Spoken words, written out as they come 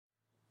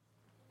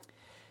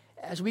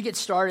As we get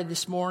started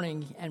this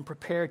morning and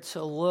prepare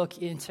to look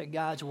into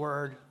God's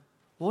Word,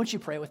 won't you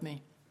pray with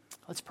me?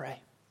 Let's pray.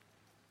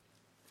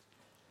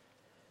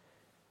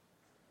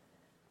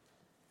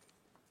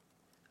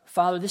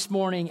 Father, this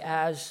morning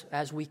as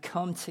we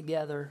come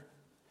together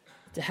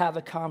to have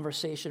a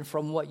conversation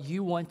from what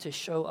you want to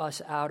show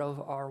us out of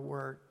our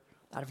Word,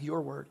 out of your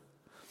Word,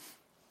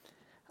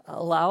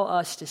 allow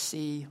us to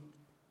see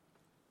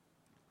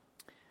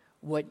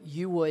what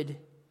you would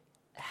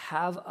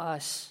have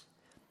us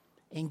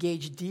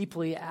engage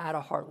deeply at a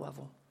heart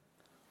level.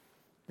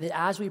 That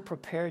as we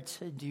prepare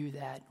to do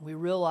that, we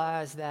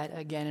realize that,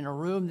 again, in a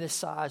room this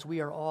size,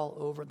 we are all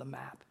over the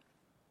map.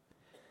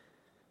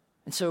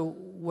 And so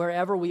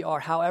wherever we are,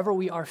 however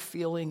we are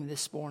feeling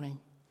this morning,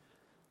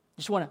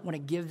 I just want to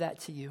give that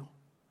to you.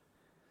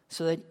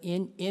 So that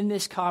in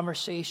this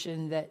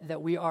conversation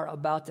that we are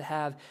about to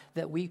have,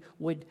 that we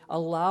would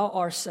allow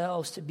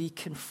ourselves to be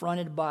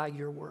confronted by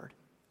your word.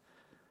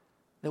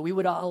 That we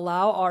would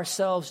allow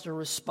ourselves to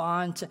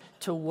respond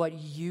to what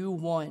you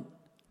want.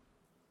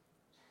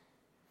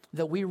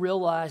 That we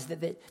realize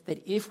that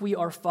if we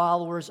are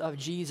followers of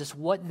Jesus,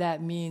 what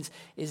that means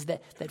is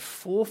that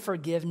full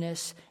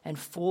forgiveness and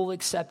full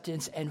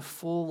acceptance and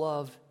full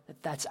love,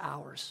 that's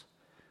ours.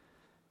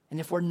 And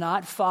if we're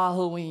not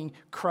following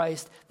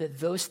Christ,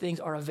 that those things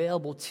are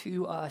available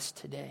to us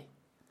today.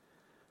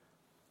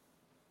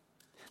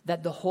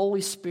 That the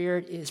Holy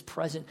Spirit is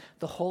present.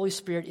 The Holy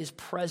Spirit is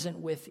present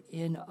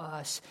within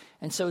us.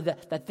 And so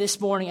that this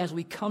morning, as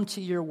we come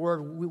to your word,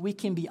 we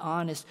can be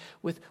honest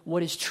with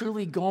what is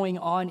truly going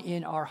on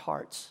in our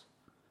hearts,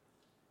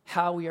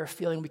 how we are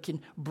feeling. We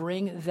can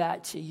bring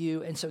that to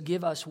you. And so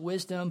give us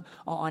wisdom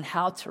on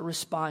how to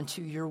respond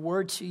to your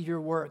word, to your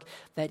work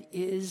that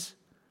is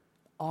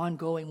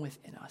ongoing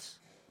within us.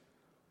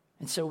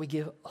 And so we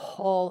give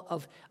all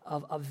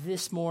of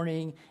this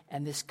morning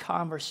and this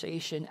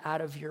conversation out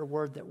of your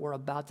word that we're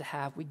about to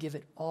have, we give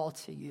it all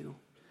to you.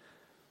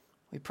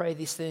 We pray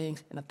these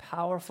things in the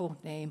powerful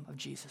name of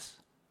Jesus.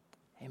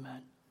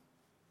 Amen.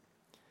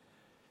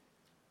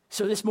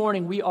 So this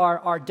morning we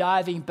are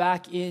diving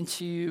back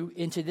into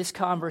this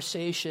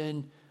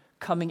conversation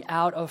coming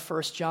out of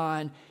 1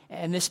 John.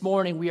 And this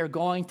morning we are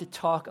going to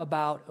talk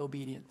about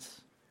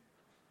obedience.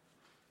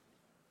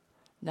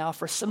 Now,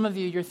 for some of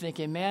you, you're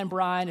thinking, man,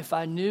 Brian, if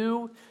I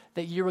knew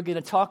that you were going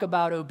to talk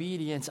about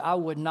obedience, I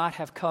would not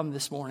have come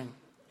this morning.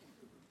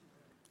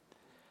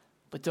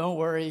 But don't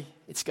worry,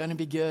 it's going to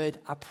be good.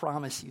 I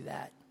promise you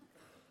that.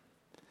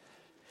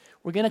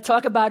 We're going to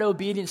talk about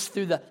obedience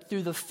through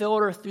the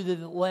filter, through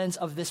the lens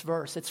of this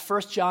verse. It's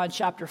 1 John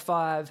chapter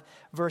 5,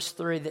 verse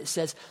 3 that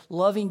says,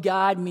 loving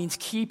God means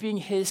keeping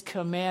his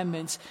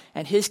commandments,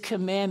 and his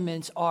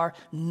commandments are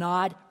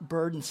not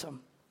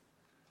burdensome.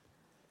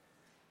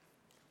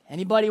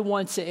 Anybody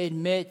want to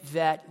admit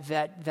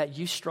that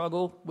you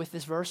struggle with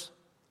this verse?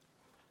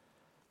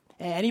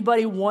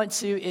 Anybody want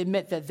to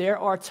admit that there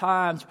are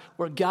times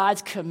where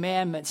God's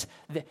commandments,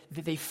 that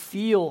they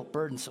feel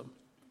burdensome?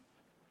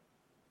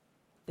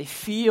 They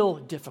feel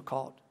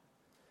difficult.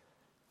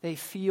 They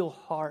feel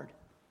hard.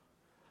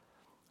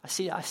 I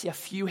see a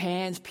few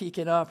hands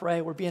peeking up,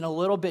 right? We're being a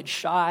little bit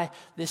shy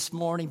this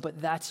morning,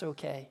 but that's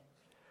okay,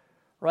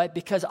 right?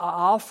 Because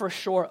I'll for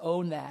sure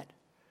own that.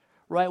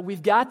 Right,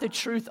 we've got the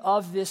truth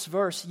of this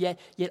verse, yet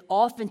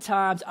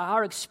oftentimes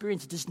our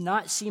experience does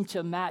not seem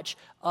to match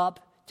up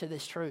to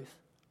this truth.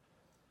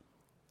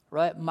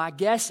 Right, my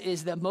guess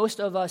is that most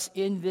of us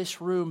in this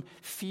room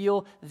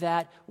feel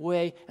that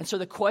way, and so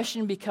the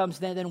question becomes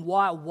then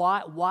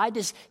why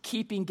does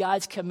keeping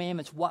God's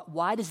commandments,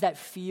 why does that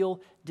feel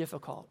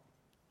difficult?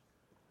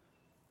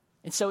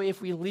 And so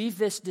if we leave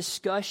this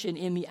discussion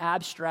in the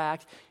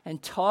abstract and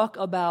talk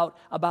about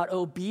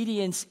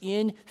obedience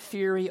in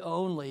theory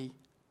only,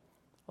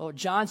 well,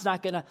 John's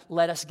not going to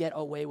let us get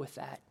away with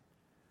that,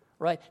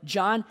 right?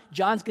 John's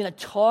going to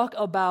talk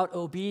about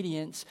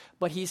obedience,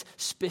 but he's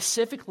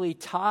specifically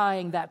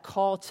tying that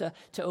call to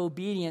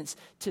obedience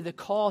to the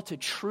call to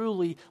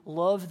truly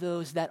love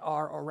those that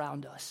are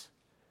around us.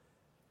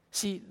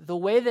 See, the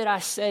way that I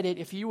said it,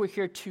 if you were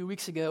here 2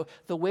 weeks ago,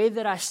 the way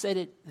that I said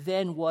it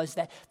then was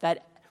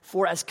that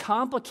for as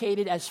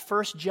complicated as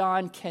 1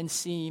 John can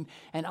seem,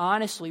 and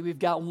honestly, we've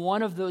got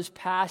one of those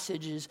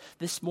passages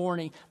this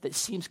morning that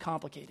seems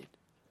complicated.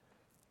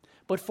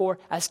 But for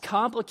as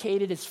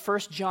complicated as 1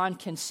 John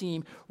can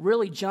seem,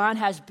 really John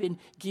has been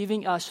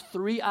giving us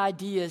 3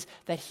 ideas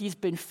that he's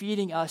been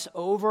feeding us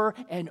over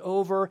and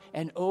over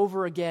and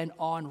over again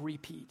on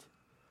repeat.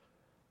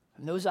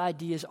 And those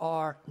ideas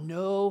are,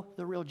 know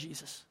the real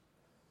Jesus.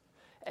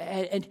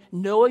 And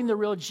knowing the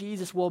real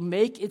Jesus will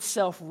make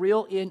itself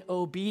real in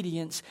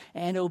obedience,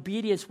 and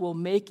obedience will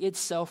make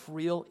itself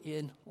real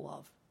in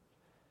love.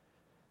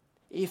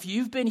 If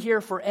you've been here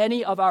for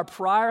any of our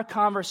prior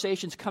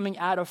conversations coming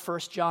out of 1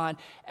 John,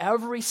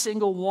 every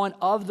single one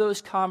of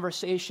those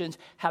conversations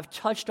have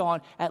touched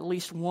on at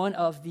least one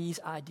of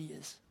these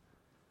ideas.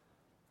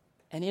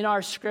 And in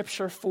our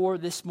scripture for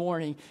this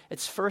morning,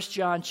 it's 1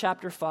 John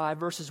chapter 5,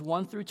 verses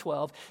 1 through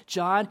 12.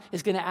 John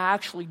is going to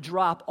actually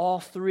drop all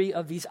 3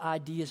 of these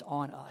ideas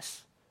on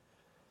us.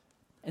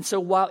 And so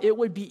while it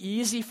would be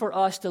easy for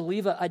us to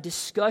leave a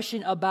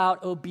discussion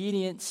about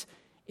obedience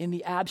in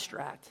the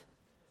abstract,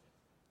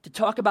 to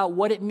talk about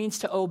what it means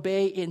to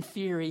obey in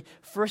theory,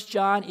 1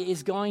 John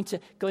is going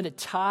to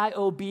tie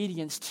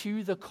obedience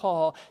to the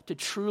call to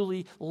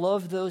truly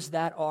love those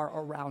that are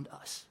around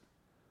us.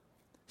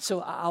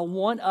 So I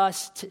want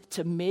us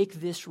to make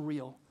this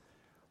real,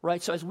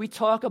 right? So as we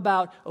talk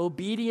about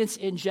obedience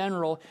in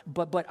general,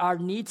 but our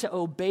need to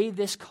obey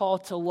this call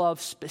to love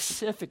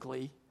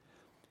specifically,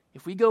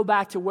 if we go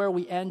back to where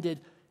we ended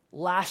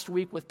last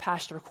week with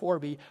Pastor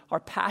Corby, our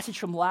passage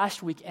from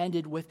last week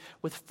ended with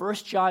 1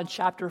 John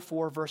chapter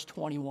 4, verse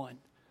 21,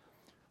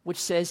 which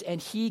says, "And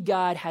he,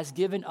 God, has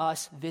given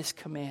us this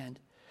command.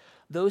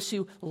 Those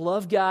who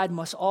love God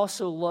must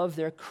also love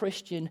their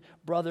Christian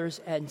brothers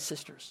and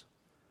sisters."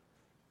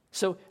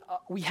 So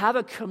we have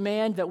a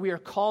command that we are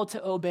called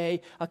to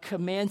obey, a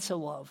command to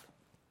love.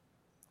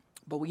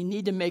 But we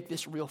need to make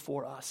this real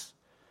for us.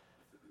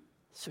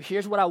 So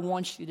here's what I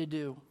want you to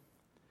do.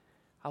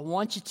 I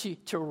want you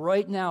to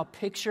right now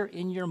picture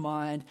in your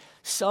mind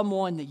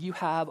someone that you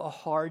have a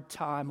hard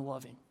time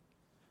loving,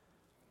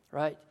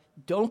 right?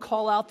 Don't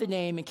call out the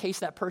name in case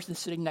that person's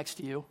sitting next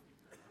to you,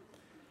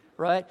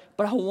 right?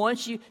 But I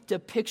want you to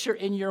picture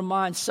in your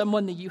mind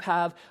someone that you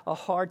have a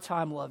hard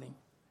time loving.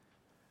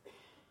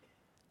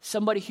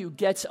 Somebody who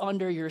gets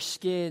under your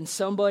skin,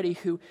 somebody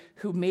who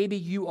maybe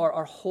you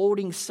are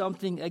holding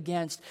something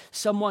against,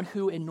 someone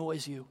who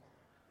annoys you.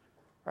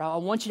 Right, I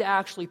want you to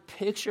actually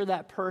picture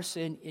that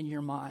person in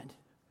your mind.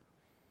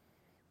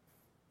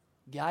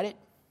 Got it?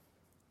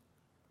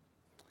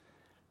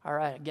 All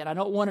right, again, I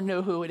don't want to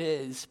know who it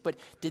is, but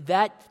did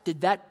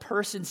that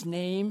person's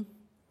name,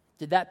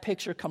 did that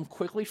picture come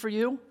quickly for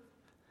you?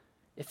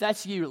 If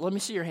that's you, let me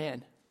see your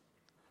hand.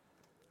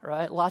 All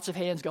right, lots of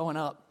hands going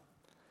up.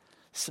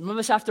 Some of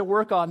us have to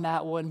work on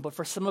that one, but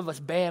for some of us,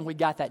 bam, we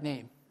got that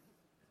name.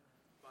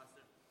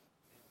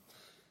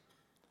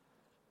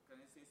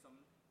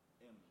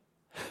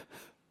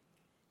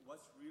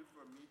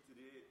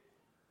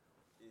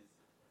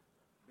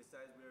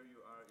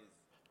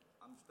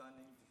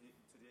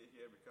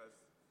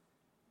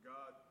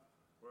 God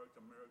worked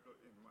a miracle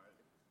in my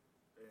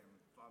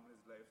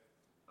family's life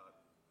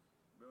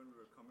when we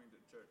were coming to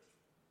church.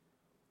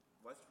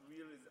 What's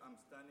real is I'm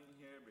standing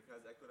here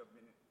because we could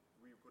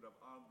have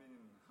all been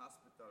in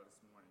hospital this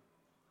morning.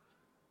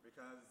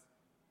 Because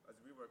as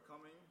we were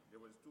coming, there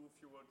was 2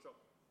 fuel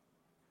trucks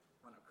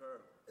on a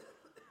curb.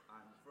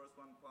 And the first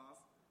one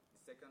passed,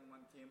 the second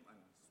one came and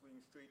swing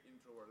straight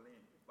into our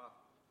lane, back.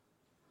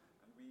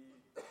 And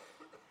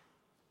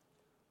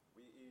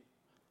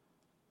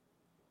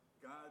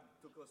God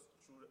took us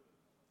through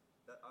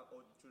that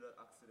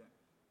accident,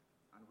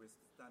 and we're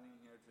standing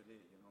here today.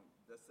 You know,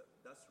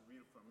 that's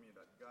real for me.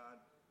 That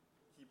God,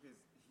 He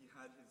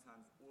had His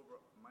hands over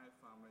my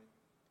family.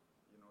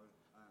 You know,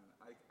 and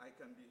I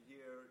can be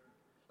here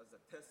as a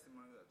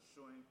testimony that's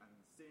showing and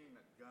saying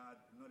that God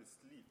not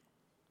asleep,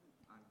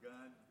 and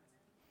God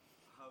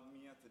have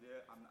me here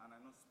today, and I'm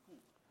not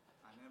spooked.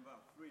 I never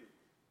afraid.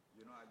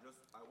 You know,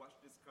 I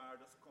watched this car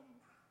just come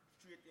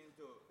straight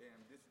into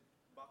this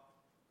back.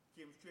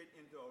 Came straight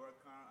into our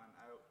car, and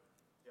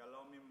he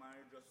allowed me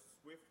Mary just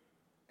swift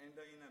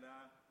enter in the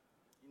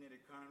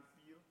current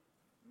field,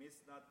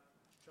 miss that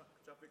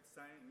traffic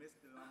sign, miss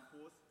the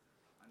lamppost,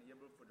 and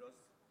able to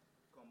just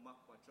come back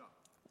for track.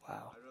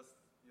 Wow.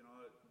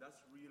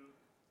 That's real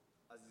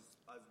as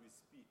we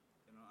speak,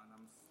 you know, and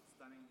I'm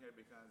standing here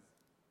because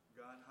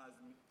God has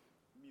me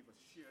to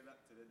share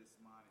that today this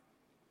morning.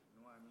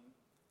 You know what I mean?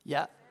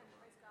 Yeah.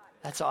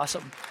 That's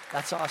awesome.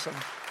 That's awesome.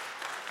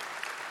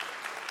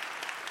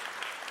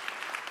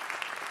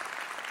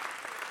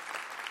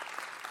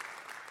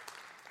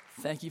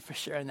 Thank you for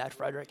sharing that,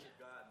 Frederick.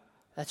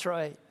 That's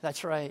right.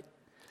 That's right.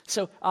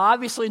 So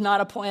obviously not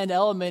a planned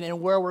element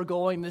in where we're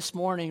going this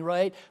morning,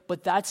 right?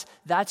 But that's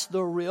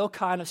the real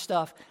kind of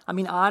stuff. I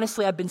mean,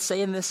 honestly, I've been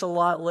saying this a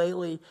lot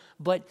lately,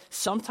 but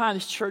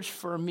sometimes church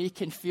for me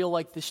can feel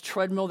like this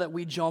treadmill that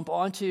we jump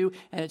onto,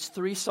 and it's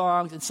 3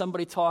 songs and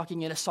somebody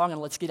talking in a song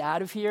and let's get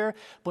out of here.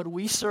 But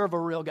we serve a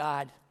real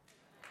God.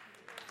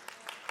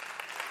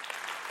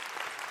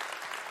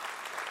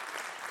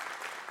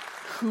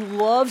 Who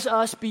loves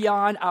us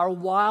beyond our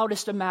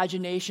wildest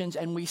imaginations,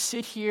 and we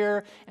sit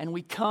here and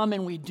we come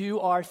and we do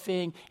our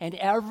thing, and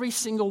every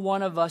single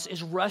one of us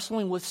is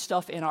wrestling with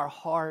stuff in our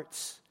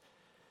hearts.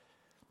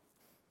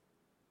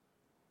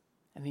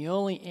 And the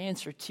only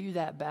answer to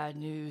that bad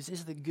news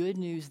is the good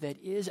news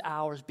that is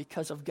ours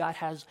because of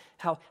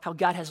how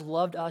God has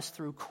loved us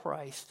through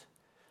Christ.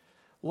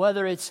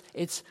 Whether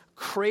it's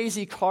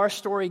crazy car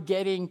story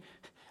getting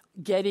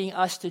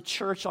us to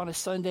church on a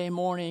Sunday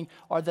morning,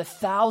 or the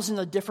thousands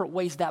of different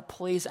ways that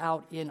plays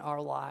out in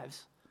our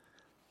lives.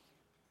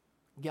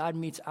 God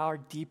meets our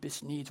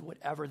deepest needs,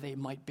 whatever they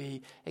might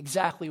be,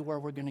 exactly where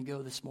we're going to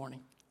go this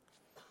morning.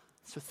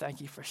 So thank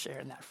you for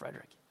sharing that,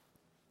 Frederick.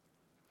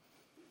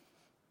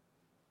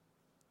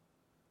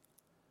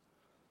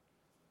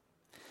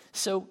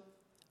 So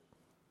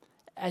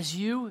as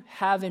you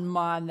have in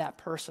mind that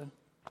person,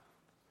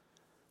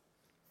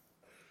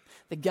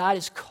 that God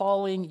is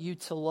calling you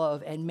to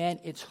love. And man,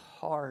 it's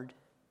hard.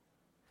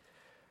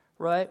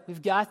 Right?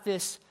 We've got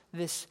this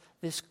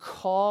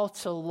call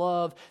to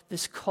love,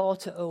 this call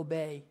to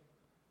obey.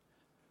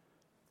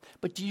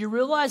 But do you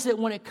realize that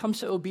when it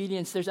comes to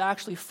obedience, there's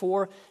actually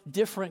 4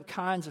 different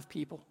kinds of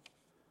people?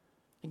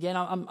 Again,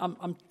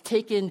 I'm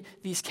taking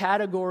these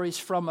categories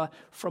from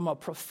a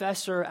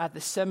professor at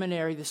the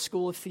seminary, the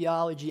School of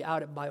Theology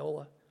out at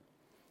Biola.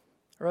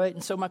 Right?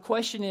 And so my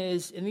question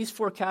is, in these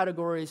 4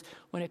 categories,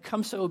 when it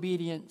comes to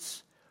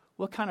obedience,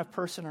 what kind of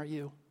person are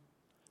you?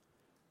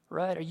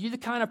 Right? Are you the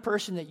kind of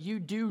person that you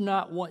do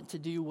not want to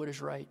do what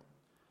is right?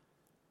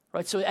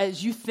 Right? So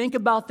as you think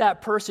about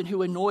that person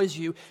who annoys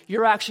you,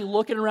 you're actually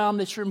looking around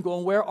this room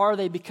going, where are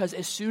they? Because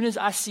as soon as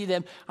I see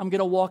them, I'm going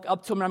to walk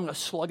up to them and I'm going to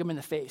slug them in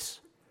the face.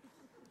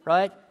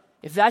 Right?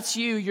 If that's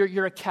you,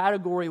 you're a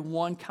category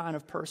 1 kind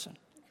of person.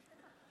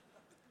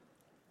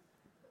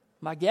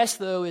 My guess,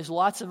 though, is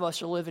lots of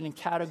us are living in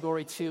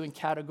category 2 and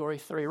category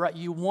 3, right?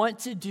 You want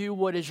to do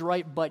what is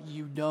right, but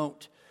you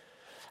don't.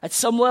 At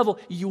some level,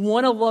 you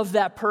want to love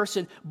that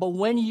person, but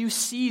when you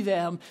see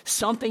them,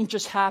 something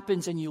just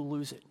happens and you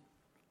lose it.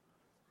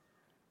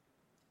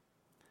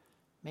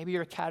 Maybe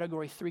you're a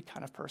category 3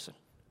 kind of person,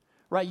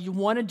 right? You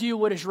want to do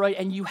what is right,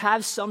 and you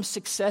have some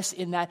success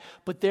in that,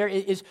 but there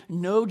is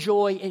no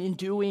joy in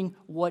doing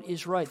what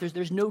is right.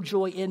 There's no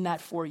joy in that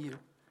for you.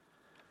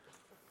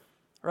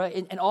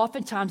 Right? And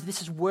oftentimes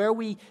this is where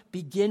we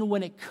begin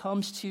when it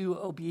comes to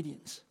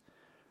obedience.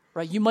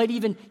 Right? You might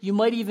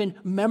even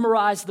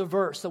memorize the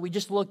verse that we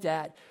just looked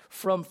at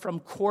from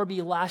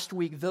Corby last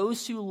week.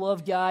 Those who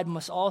love God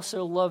must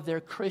also love their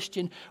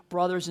Christian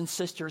brothers and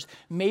sisters.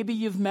 Maybe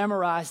you've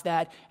memorized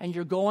that and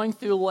you're going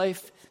through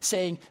life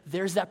saying,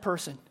 there's that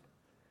person.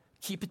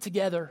 Keep it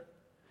together.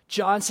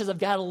 John says, I've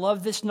got to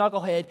love this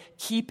knucklehead.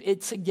 Keep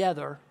it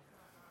together.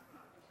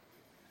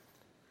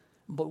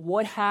 But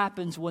what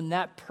happens when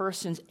that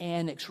person's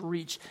antics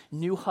reach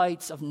new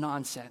heights of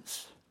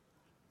nonsense?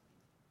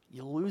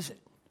 You lose it.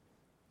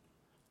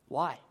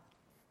 Why?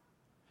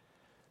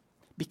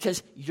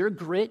 Because your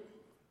grit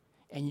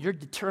and your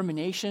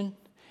determination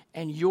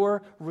and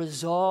your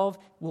resolve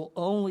will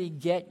only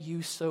get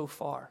you so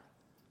far.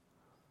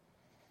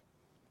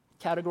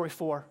 Category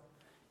 4,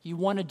 you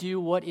want to do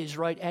what is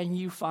right and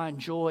you find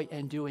joy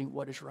in doing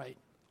what is right.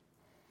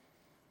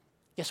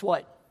 Guess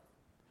what?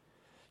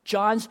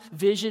 John's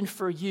vision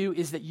for you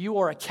is that you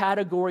are a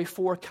category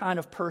 4 kind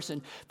of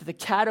person. That the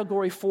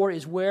category 4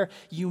 is where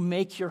you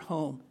make your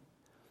home.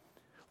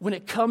 When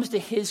it comes to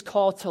his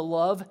call to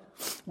love,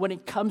 when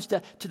it comes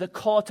to the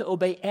call to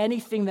obey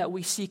anything that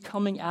we see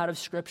coming out of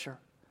Scripture.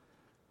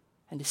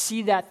 And to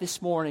see that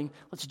this morning,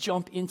 let's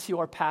jump into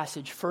our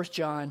passage, 1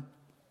 John.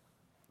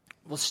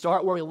 We'll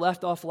start where we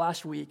left off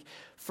last week,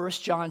 1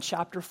 John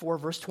chapter 4,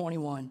 verse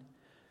 21.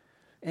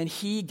 And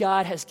he,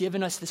 God, has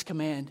given us this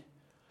command.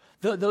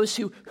 Those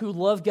who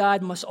love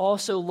God must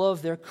also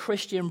love their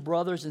Christian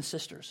brothers and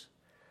sisters.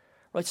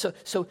 Right?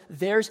 So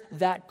there's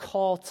that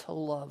call to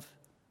love.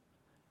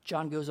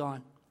 John goes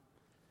on.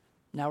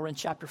 Now we're in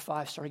chapter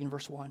 5, starting in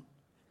verse 1.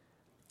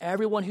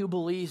 Everyone who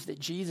believes that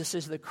Jesus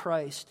is the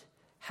Christ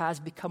has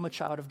become a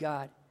child of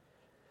God.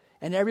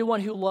 And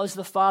everyone who loves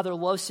the Father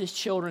loves his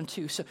children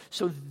too.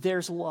 So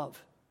there's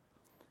love.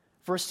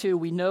 Verse 2,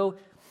 we know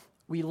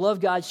we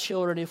love God's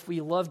children if we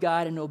love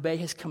God and obey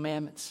his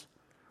commandments.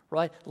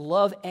 Right?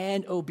 Love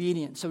and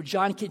obedience. So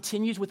John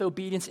continues with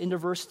obedience into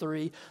verse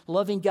 3.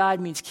 Loving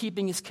God means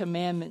keeping his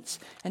commandments,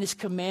 and his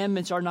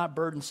commandments are not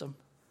burdensome.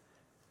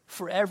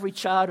 For every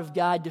child of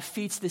God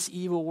defeats this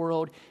evil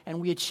world, and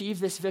we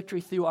achieve this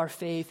victory through our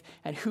faith.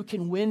 And who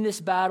can win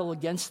this battle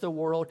against the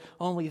world?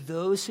 Only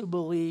those who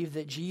believe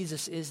that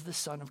Jesus is the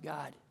Son of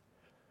God.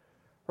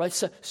 Right?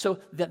 So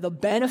that the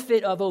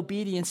benefit of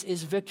obedience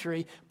is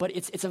victory, but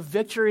it's a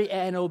victory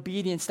and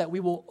obedience that we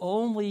will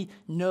only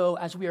know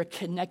as we are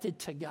connected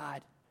to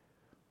God.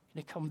 I'm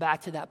going to come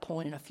back to that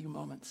point in a few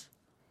moments.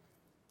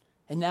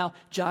 And now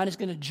John is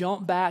going to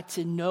jump back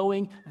to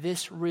knowing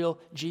this real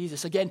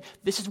Jesus. Again,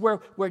 this is where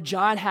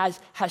John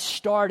has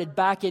started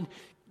back in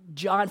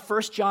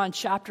 1 John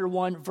chapter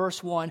 1,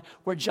 verse 1,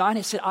 where John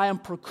has said, I am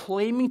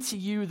proclaiming to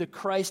you the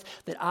Christ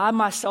that I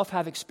myself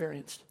have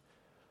experienced.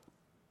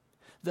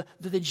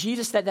 The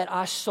Jesus that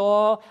I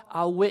saw,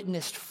 I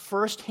witnessed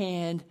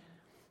firsthand,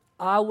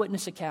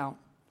 eyewitness account.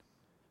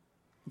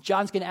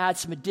 John's going to add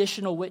some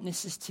additional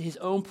witnesses to his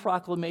own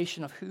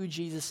proclamation of who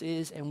Jesus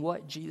is and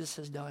what Jesus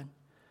has done.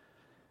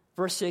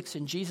 Verse 6,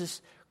 and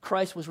Jesus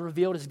Christ was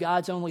revealed as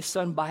God's only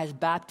Son by his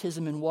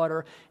baptism in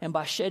water and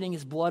by shedding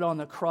his blood on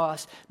the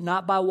cross,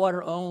 not by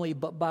water only,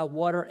 but by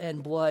water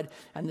and blood.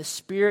 And the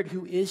Spirit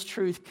who is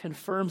truth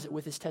confirms it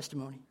with his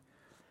testimony.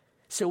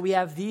 So we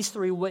have these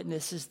 3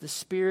 witnesses, the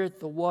Spirit,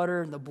 the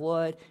water, and the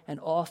blood, and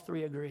all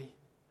 3 agree.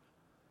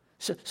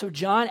 So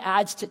John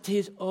adds to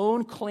his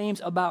own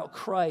claims about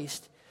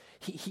Christ.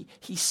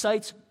 He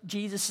cites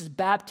Jesus'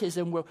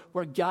 baptism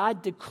where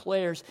God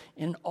declares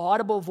in an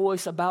audible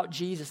voice about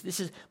Jesus, this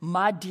is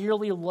my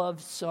dearly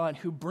loved Son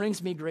who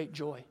brings me great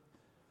joy.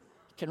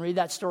 You can read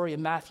that story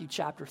in Matthew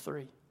chapter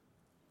 3.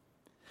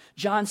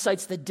 John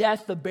cites the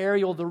death, the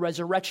burial, the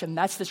resurrection.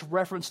 That's this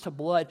reference to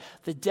blood.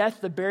 The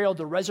death, the burial,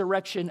 the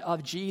resurrection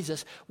of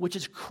Jesus, which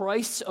is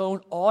Christ's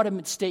own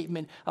ultimate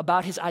statement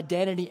about his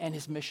identity and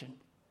his mission.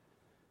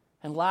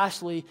 And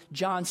lastly,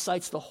 John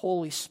cites the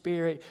Holy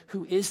Spirit,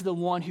 who is the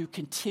one who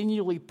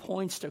continually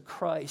points to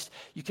Christ.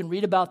 You can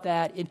read about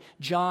that in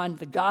John,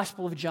 the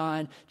Gospel of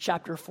John,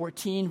 chapter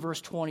 14, verse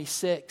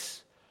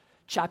 26,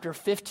 chapter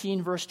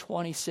 15, verse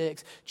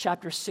 26,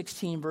 chapter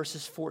 16,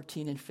 verses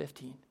 14 and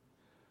 15.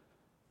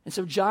 And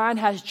so John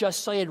has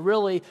just cited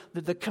really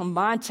the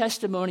combined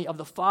testimony of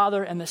the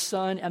Father and the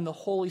Son and the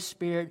Holy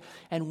Spirit,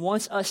 and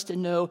wants us to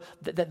know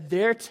that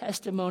their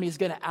testimony is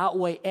going to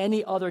outweigh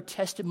any other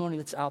testimony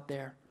that's out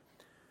there.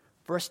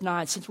 Verse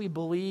 9, since we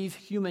believe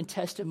human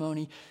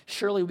testimony,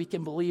 surely we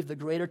can believe the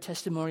greater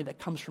testimony that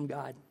comes from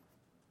God.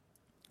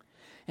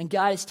 And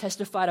God has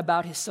testified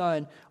about his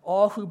Son.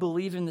 All who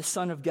believe in the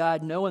Son of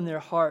God know in their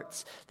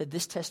hearts that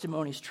this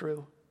testimony is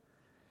true.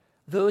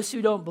 Those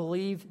who don't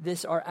believe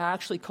this are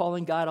actually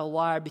calling God a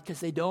liar because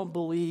they don't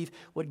believe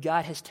what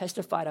God has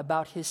testified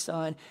about his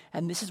Son.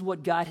 And this is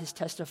what God has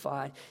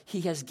testified.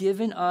 He has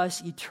given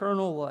us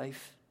eternal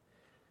life,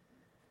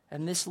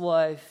 and this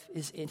life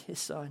is in his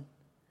Son.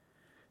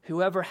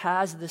 Whoever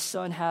has the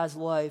Son has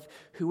life.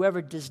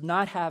 Whoever does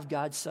not have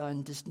God's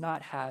Son does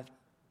not have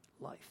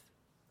life.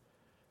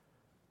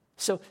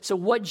 So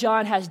what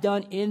John has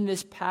done in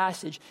this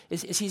passage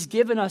is he's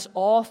given us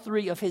all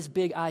three of his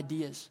big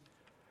ideas.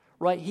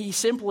 Right? He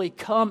simply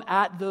come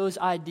at those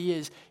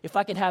ideas. If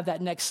I can have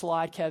that next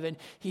slide, Kevin.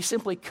 He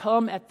simply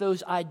come at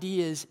those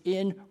ideas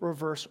in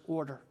reverse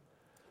order.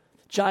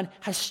 John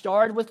has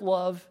started with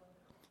love.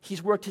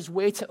 He's worked his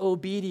way to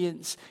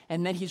obedience,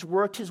 and then he's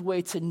worked his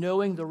way to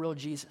knowing the real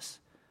Jesus.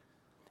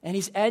 And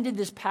he's ended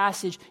this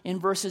passage in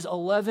verses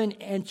 11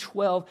 and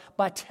 12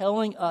 by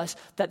telling us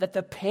that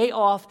the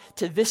payoff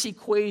to this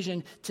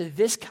equation, to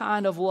this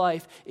kind of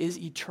life, is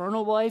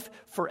eternal life,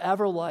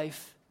 forever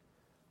life.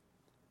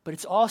 But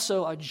it's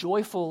also a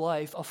joyful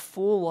life, a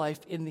full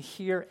life in the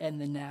here and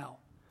the now.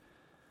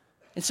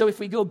 And so if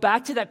we go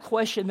back to that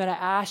question that I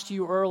asked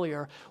you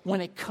earlier, when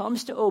it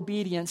comes to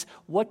obedience,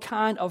 what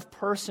kind of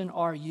person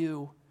are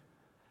you?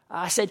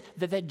 I said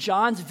that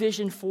John's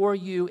vision for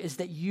you is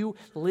that you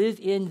live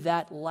in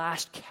that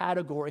last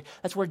category.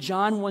 That's where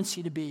John wants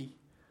you to be.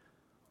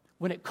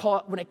 When it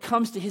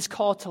comes to his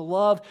call to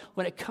love,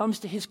 when it comes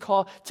to his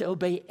call to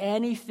obey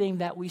anything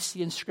that we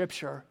see in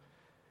Scripture,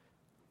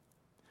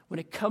 when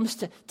it comes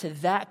to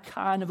that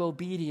kind of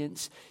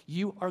obedience,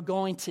 you are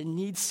going to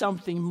need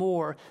something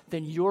more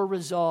than your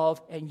resolve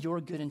and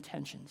your good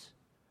intentions.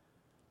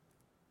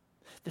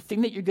 The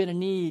thing that you're going to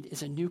need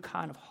is a new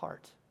kind of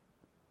heart.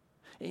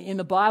 In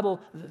the Bible,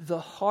 the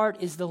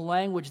heart is the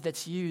language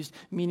that's used,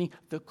 meaning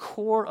the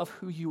core of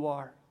who you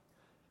are,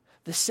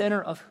 the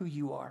center of who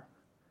you are.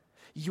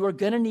 You are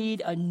going to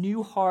need a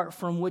new heart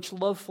from which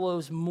love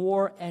flows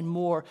more and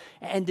more.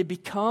 And to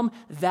become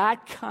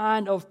that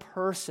kind of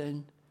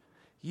person,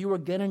 you are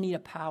going to need a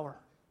power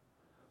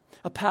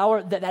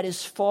that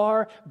is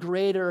far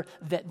greater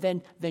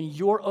than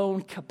your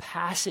own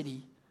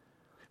capacity,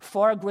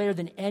 far greater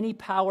than any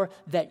power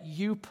that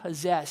you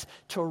possess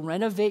to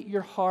renovate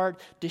your heart,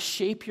 to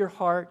shape your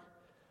heart,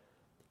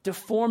 to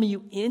form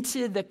you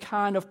into the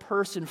kind of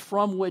person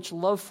from which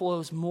love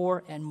flows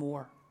more and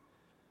more.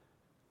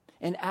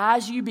 And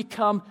as you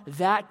become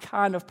that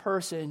kind of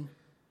person,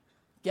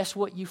 guess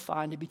what you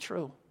find to be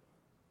true?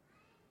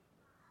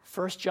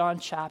 1 John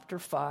chapter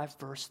 5,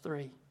 verse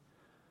 3.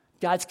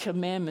 God's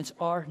commandments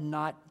are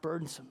not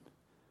burdensome,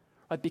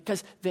 right?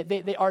 Because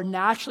they are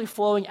naturally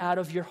flowing out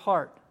of your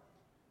heart.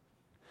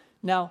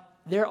 Now,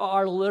 there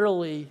are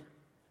literally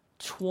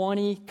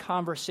 20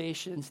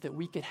 conversations that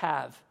we could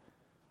have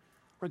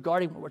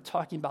regarding what we're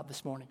talking about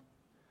this morning.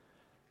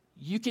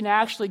 You can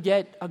actually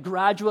get a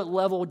graduate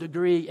level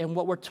degree in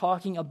what we're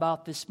talking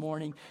about this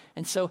morning.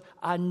 And so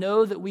I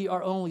know that we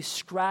are only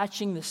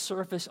scratching the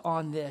surface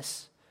on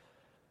this.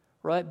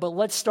 Right? But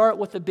let's start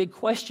with the big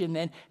question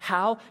then.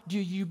 How do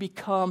you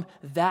become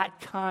that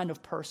kind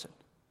of person?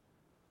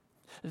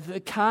 The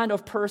kind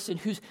of person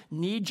whose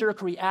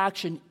knee-jerk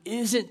reaction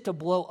isn't to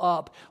blow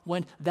up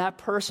when that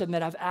person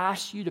that I've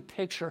asked you to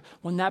picture,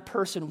 when that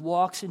person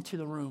walks into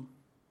the room.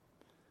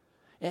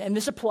 And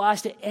this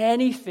applies to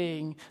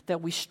anything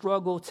that we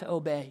struggle to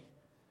obey.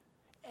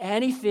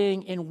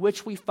 Anything in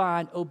which we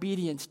find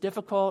obedience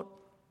difficult,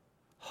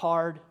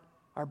 hard,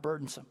 or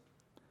burdensome.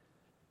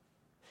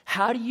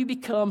 How do you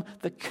become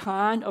the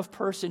kind of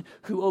person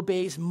who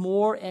obeys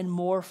more and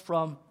more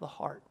from the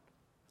heart?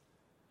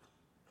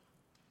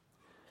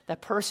 That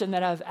person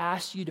that I've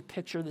asked you to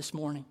picture this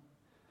morning.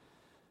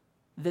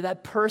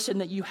 That person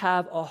that you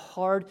have a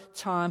hard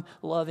time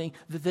loving.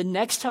 The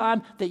next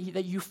time that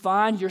you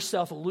find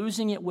yourself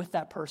losing it with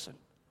that person.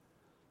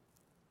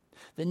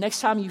 The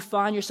next time you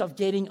find yourself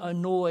getting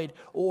annoyed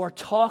or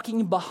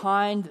talking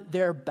behind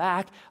their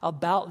back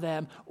about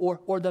them,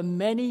 or the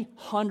many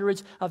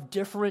hundreds of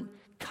different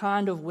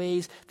kind of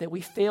ways that we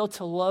fail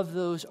to love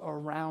those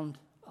around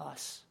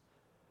us.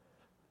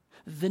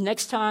 The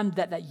next time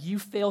that you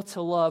fail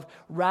to love,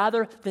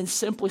 rather than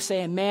simply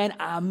saying, man,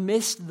 I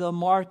missed the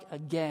mark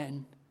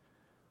again,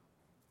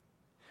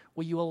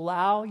 will you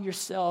allow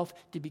yourself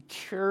to be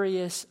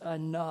curious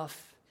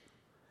enough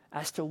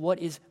as to what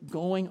is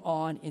going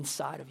on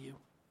inside of you?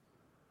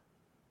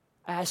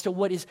 As to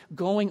what is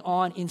going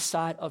on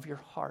inside of your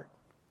heart?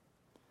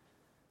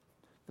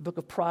 The book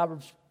of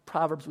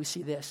Proverbs, we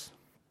see this.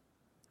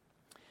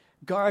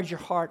 Guard your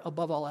heart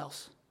above all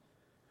else,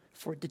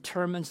 for it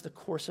determines the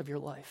course of your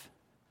life.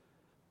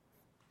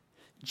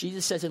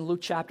 Jesus says in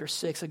Luke chapter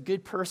 6, a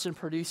good person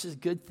produces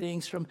good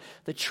things from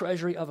the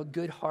treasury of a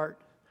good heart.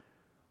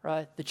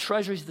 Right? The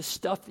treasury is the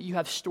stuff that you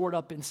have stored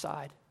up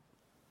inside.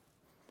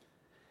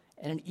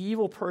 And an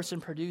evil person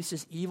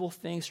produces evil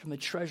things from the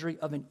treasury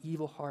of an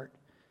evil heart.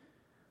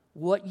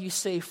 What you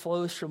say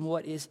flows from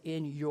what is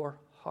in your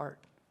heart.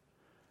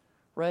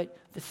 Right?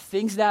 The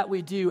things that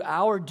we do,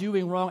 our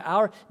doing wrong,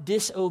 our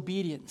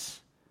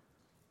disobedience,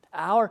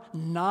 our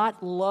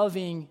not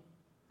loving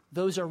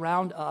those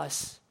around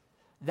us,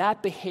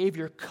 that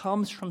behavior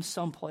comes from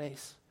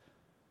someplace.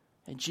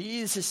 And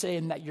Jesus is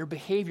saying that your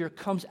behavior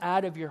comes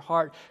out of your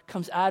heart,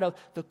 comes out of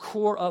the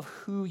core of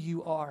who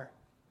you are.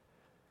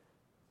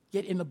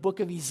 Yet in the book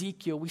of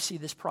Ezekiel, we see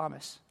this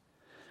promise.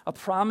 A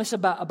promise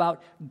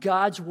about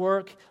God's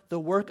work, the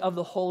work of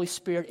the Holy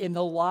Spirit in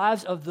the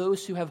lives of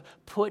those who have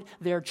put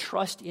their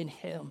trust in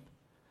Him.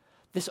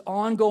 This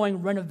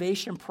ongoing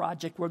renovation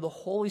project where the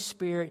Holy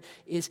Spirit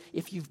is,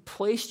 if you've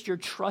placed your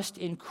trust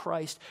in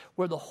Christ,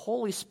 where the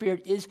Holy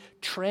Spirit is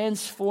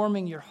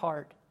transforming your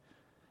heart,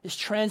 is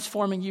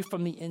transforming you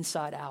from the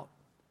inside out.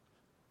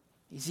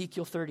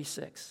 Ezekiel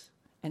 36.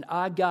 And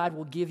I, God,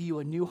 will give you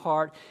a new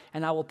heart,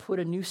 and I will put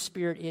a new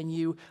spirit in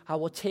you. I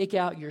will take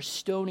out your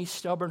stony,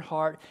 stubborn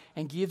heart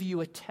and give you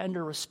a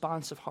tender,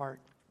 responsive heart.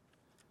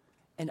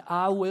 And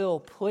I will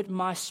put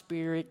my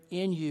spirit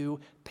in you,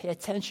 pay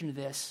attention to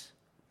this,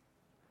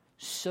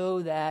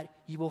 so that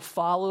you will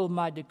follow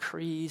my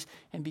decrees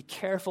and be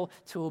careful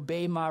to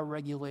obey my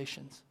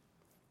regulations.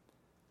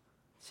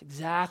 It's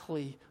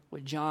exactly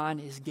what John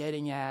is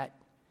getting at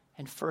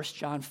in 1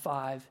 John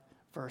 5,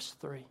 verse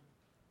 3.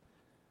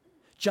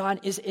 John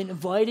is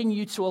inviting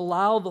you to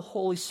allow the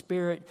Holy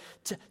Spirit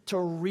to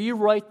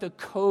rewrite the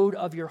code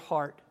of your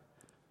heart,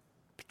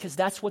 because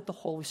that's what the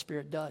Holy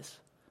Spirit does.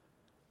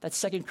 That's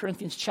 2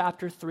 Corinthians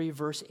chapter 3,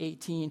 verse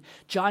 18.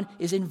 John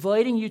is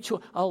inviting you to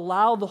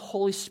allow the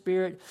Holy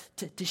Spirit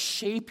to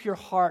shape your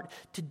heart,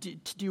 to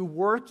do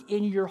work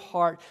in your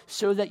heart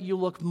so that you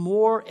look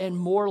more and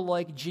more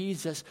like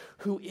Jesus,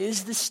 who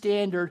is the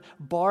standard,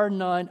 bar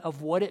none,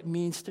 of what it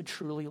means to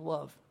truly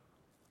love.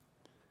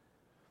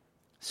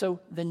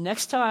 So the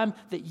next time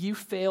that you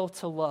fail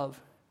to love,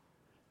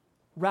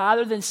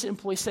 rather than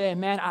simply saying,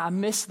 man, I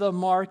missed the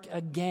mark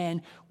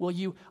again, will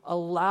you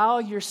allow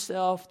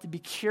yourself to be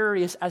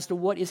curious as to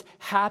what is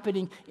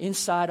happening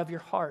inside of your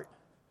heart?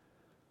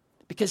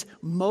 Because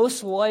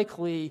most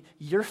likely,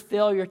 your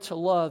failure to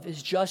love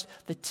is just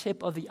the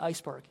tip of the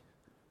iceberg.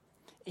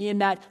 In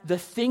that the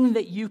thing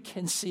that you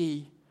can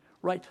see,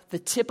 right, the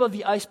tip of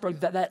the iceberg,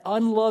 that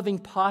unloving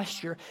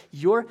posture,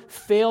 your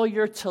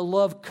failure to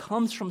love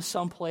comes from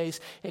someplace.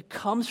 It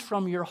comes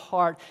from your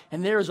heart,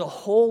 and there is a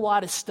whole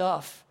lot of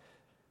stuff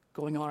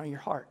going on in your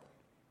heart.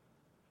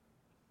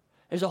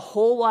 There's a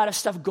whole lot of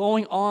stuff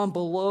going on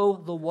below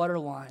the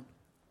waterline.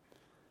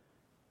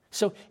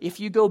 So if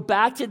you go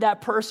back to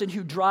that person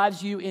who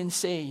drives you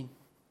insane,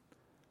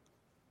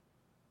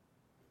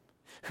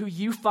 who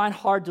you find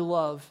hard to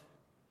love,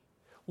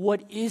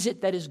 what is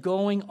it that is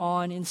going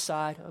on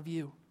inside of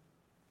you?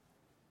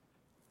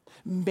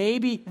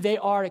 Maybe they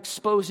are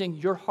exposing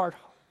your hard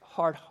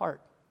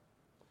heart.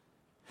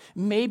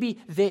 Maybe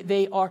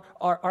they are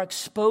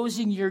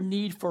exposing your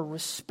need for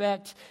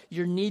respect,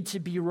 your need to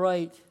be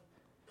right.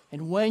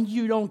 And when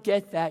you don't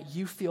get that,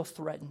 you feel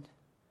threatened.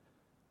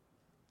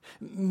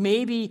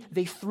 Maybe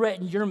they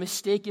threaten your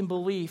mistaken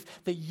belief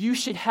that you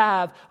should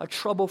have a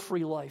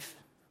trouble-free life.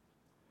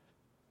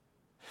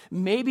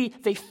 Maybe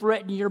they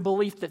threaten your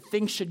belief that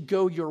things should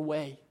go your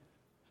way.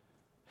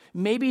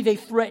 Maybe they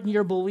threaten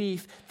your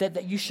belief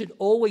that you should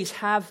always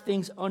have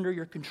things under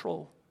your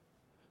control.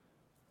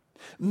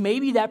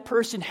 Maybe that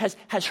person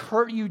has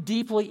hurt you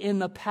deeply in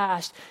the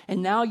past,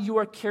 and now you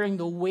are carrying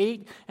the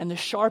weight and the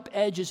sharp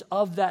edges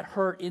of that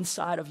hurt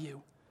inside of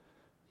you.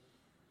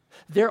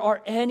 There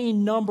are any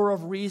number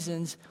of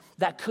reasons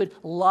that could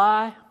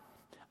lie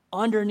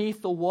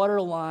underneath the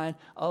waterline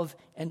of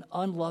an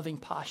unloving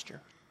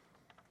posture.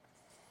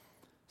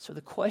 So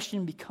the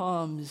question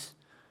becomes,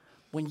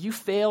 when you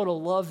fail to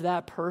love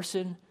that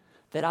person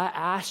that I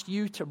asked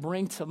you to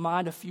bring to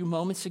mind a few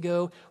moments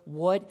ago,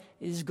 what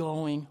is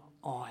going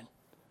on?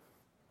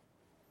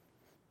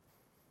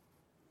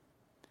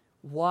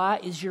 Why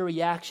is your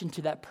reaction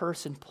to that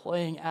person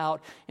playing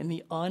out in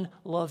the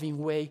unloving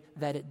way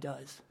that it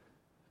does?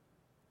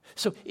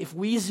 So if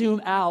we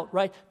zoom out,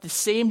 right, the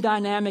same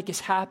dynamic is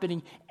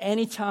happening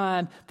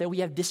anytime that we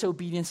have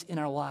disobedience in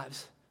our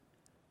lives.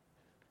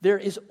 There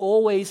is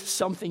always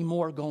something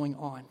more going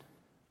on.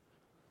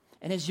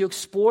 And as you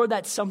explore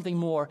that something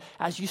more,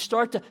 as you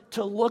start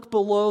to look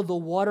below the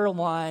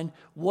waterline,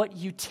 what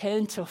you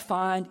tend to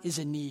find is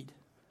a need.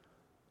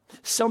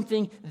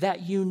 Something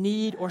that you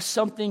need, or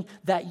something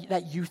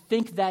that you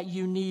think that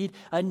you need,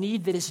 a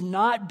need that is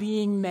not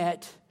being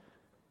met.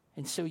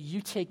 And so you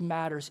take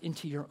matters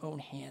into your own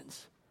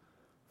hands.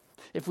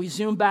 If we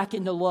zoom back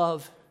into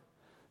love,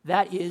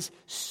 that is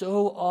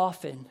so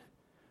often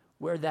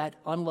where that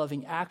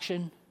unloving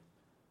action,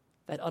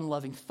 that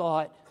unloving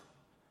thought,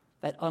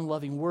 that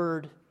unloving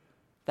word,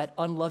 that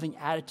unloving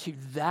attitude,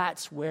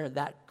 that's where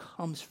that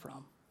comes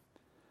from.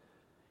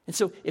 And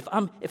so if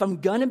I'm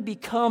going to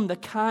become the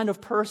kind of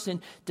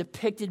person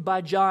depicted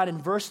by John in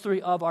verse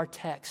 3 of our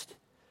text,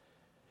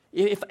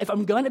 if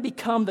I'm going to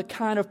become the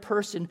kind of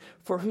person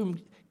for whom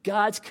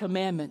God's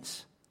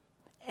commandments,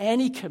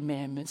 any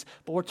commandments,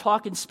 but we're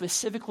talking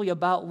specifically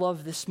about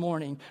love this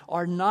morning,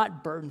 are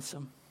not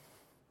burdensome,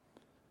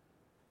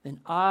 then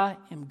I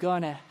am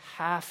going to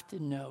have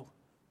to know.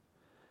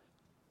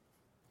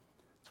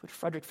 That's what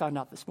Frederick found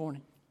out this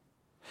morning.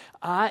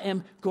 I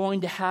am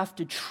going to have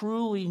to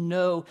truly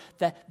know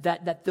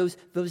that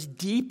those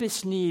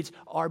deepest needs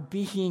are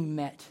being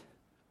met.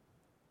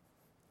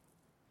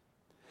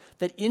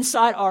 That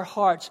inside our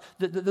hearts,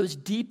 those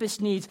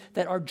deepest needs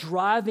that are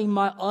driving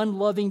my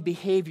unloving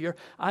behavior,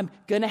 I'm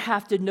going to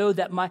have to know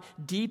that my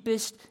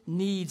deepest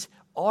needs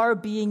are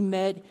being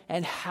met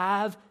and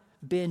have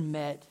been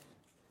met.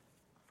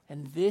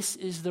 And this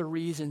is the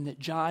reason that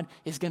John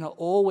is going to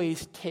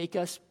always take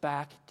us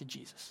back to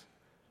Jesus.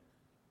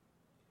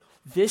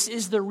 This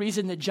is the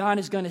reason that John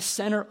is going to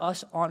center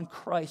us on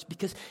Christ,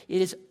 because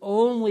it is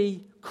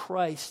only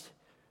Christ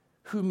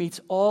who meets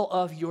all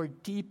of your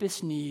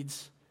deepest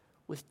needs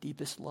with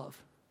deepest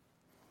love.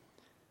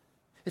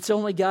 It's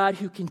only God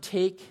who can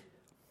take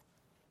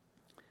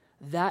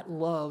that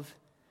love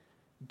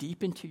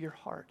deep into your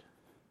heart.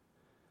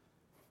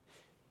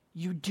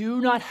 You do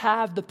not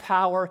have the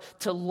power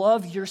to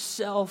love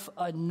yourself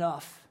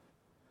enough.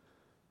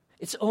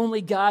 It's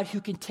only God who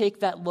can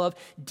take that love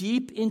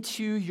deep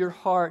into your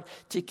heart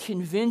to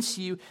convince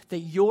you that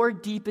your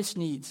deepest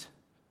needs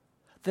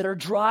that are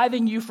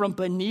driving you from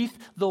beneath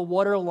the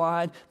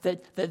waterline,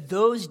 that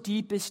those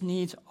deepest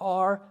needs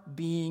are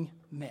being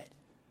met.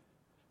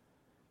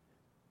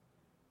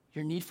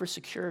 Your need for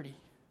security,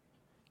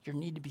 your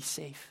need to be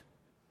safe,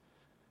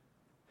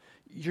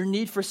 your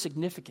need for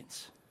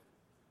significance,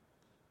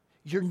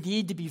 your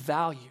need to be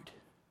valued,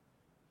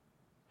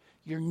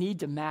 your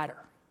need to matter,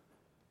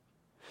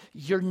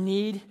 your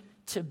need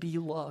to be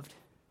loved.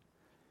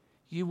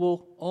 You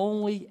will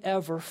only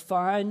ever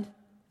find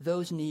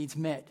those needs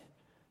met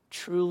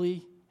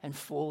truly and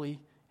fully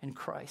in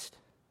Christ.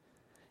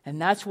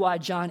 And that's why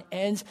John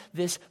ends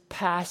this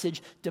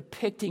passage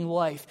depicting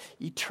life,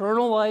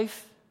 eternal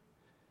life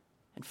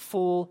and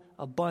full,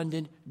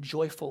 abundant,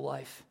 joyful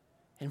life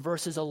in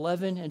verses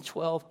 11 and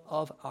 12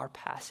 of our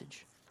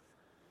passage.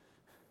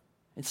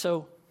 And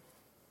so,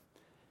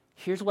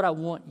 here's what I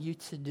want you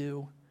to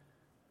do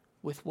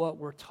with what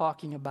we're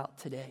talking about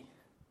today.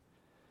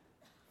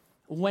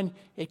 When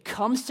it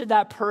comes to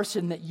that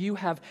person that you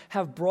have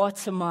brought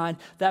to mind,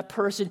 that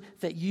person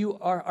that you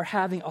are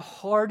having a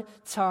hard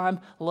time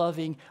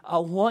loving, I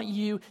want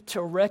you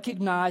to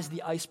recognize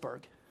the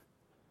iceberg.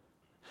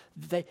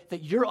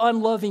 That your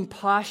unloving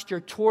posture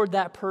toward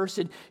that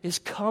person is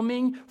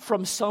coming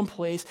from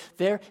someplace.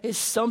 There is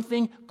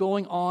something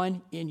going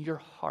on in your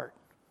heart.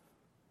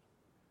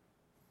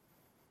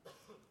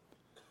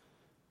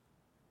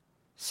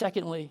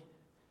 Secondly,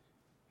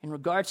 in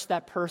regards to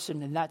that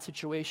person in that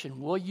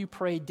situation, will you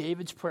pray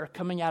David's prayer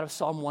coming out of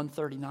Psalm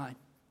 139?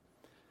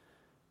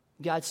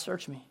 God,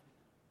 search me.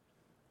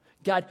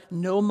 God,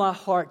 know my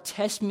heart.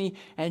 Test me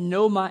and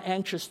know my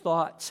anxious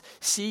thoughts.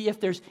 See if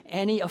there's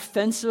any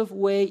offensive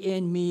way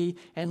in me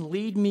and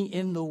lead me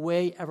in the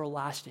way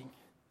everlasting.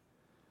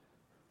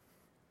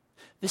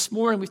 This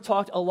morning we've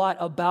talked a lot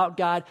about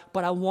God,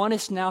 but I want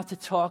us now to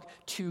talk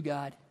to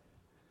God.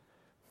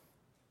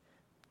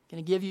 I'm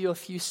going to give you a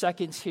few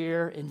seconds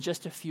here in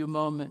just a few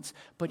moments.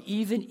 But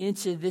even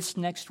into this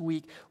next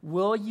week,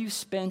 will you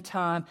spend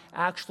time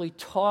actually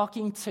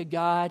talking to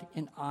God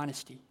in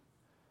honesty?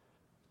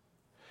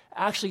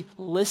 Actually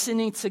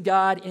listening to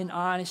God in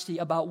honesty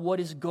about what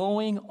is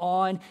going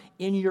on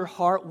in your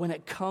heart when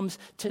it comes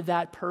to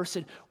that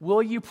person.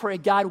 Will you pray,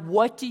 God,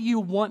 what do you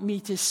want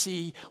me to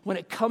see when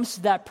it comes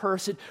to that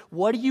person?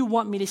 What do you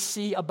want me to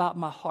see about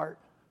my heart?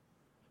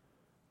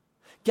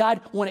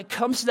 God, when it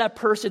comes to that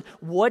person,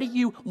 what do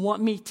you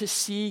want me to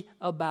see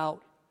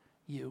about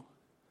you?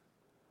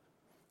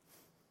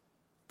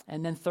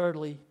 And then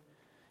thirdly,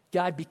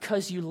 God,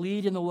 because you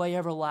lead in the way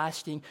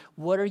everlasting,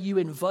 what are you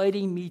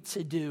inviting me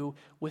to do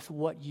with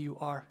what you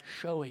are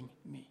showing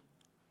me?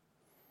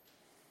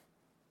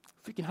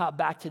 If we can hop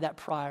back to that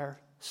prior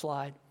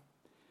slide.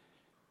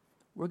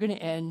 We're going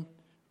to end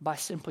by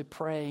simply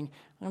praying.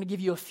 I'm going to give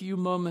you a few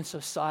moments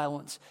of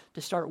silence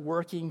to start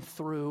working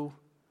through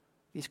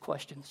these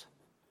questions.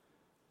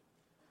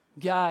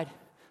 God,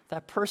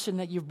 that person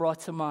that you've brought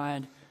to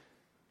mind,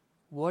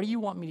 what do you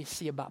want me to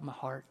see about my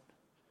heart?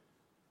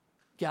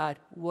 God,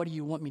 what do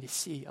you want me to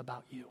see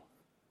about you?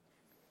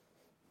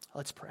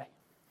 Let's pray.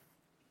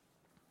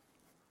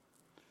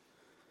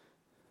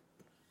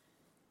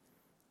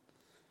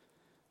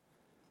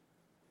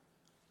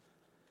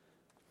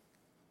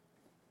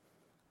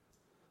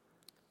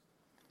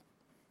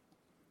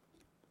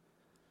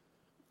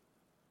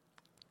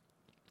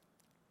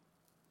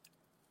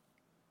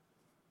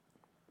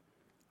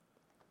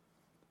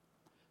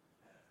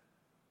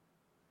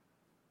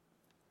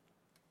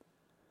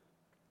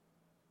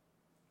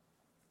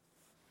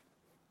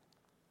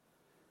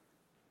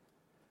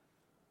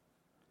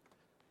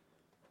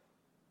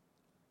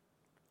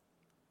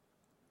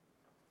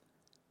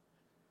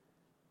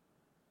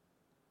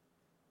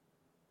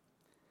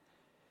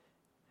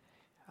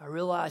 I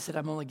realize that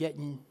I'm only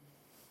giving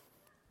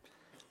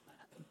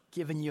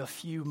you a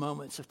few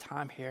moments of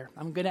time here.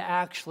 I'm going to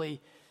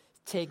actually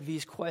take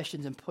these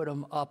questions and put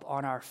them up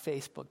on our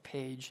Facebook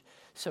page.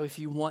 So if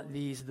you want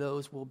these,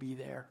 those will be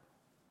there.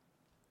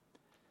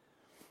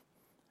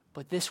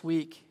 But this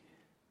week,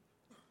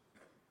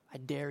 I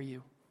dare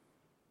you.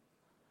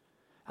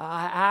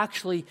 I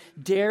actually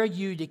dare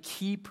you to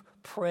keep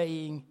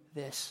praying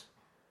this.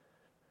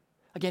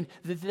 Again,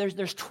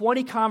 there's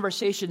 20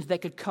 conversations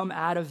that could come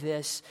out of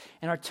this,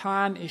 and our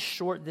time is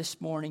short this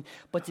morning.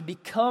 But to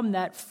become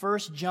that 1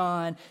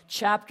 John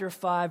chapter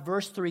 5,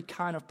 verse 3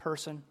 kind of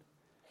person,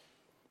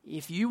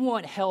 if you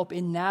want help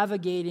in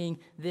navigating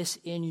this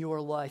in your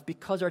life,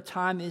 because our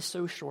time is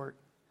so short,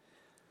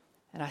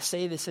 and I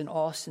say this in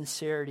all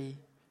sincerity,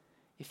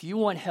 if you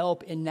want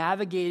help in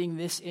navigating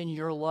this in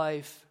your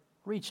life,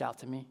 reach out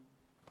to me.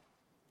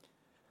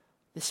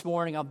 This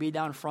morning, I'll be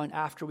down front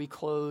after we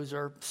close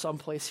or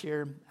someplace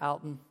here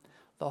out in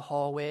the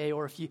hallway.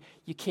 Or if you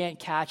can't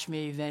catch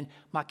me, then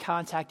my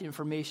contact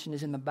information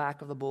is in the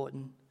back of the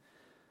bulletin.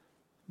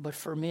 But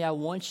for me, I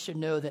want you to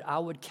know that I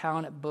would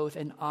count it both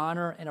an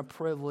honor and a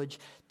privilege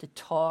to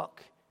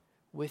talk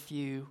with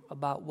you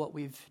about what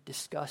we've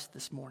discussed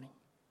this morning.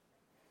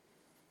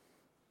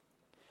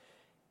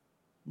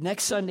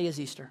 Next Sunday is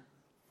Easter.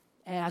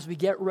 And as we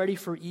get ready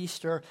for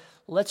Easter,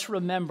 let's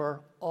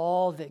remember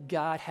all that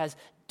God has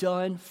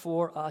done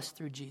for us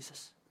through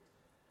Jesus,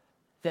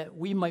 that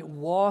we might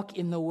walk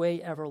in the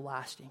way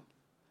everlasting.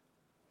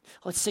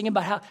 Let's sing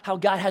about how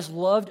God has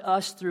loved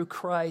us through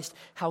Christ,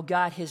 how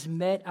God has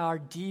met our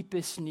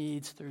deepest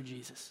needs through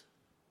Jesus.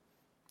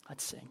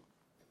 Let's sing.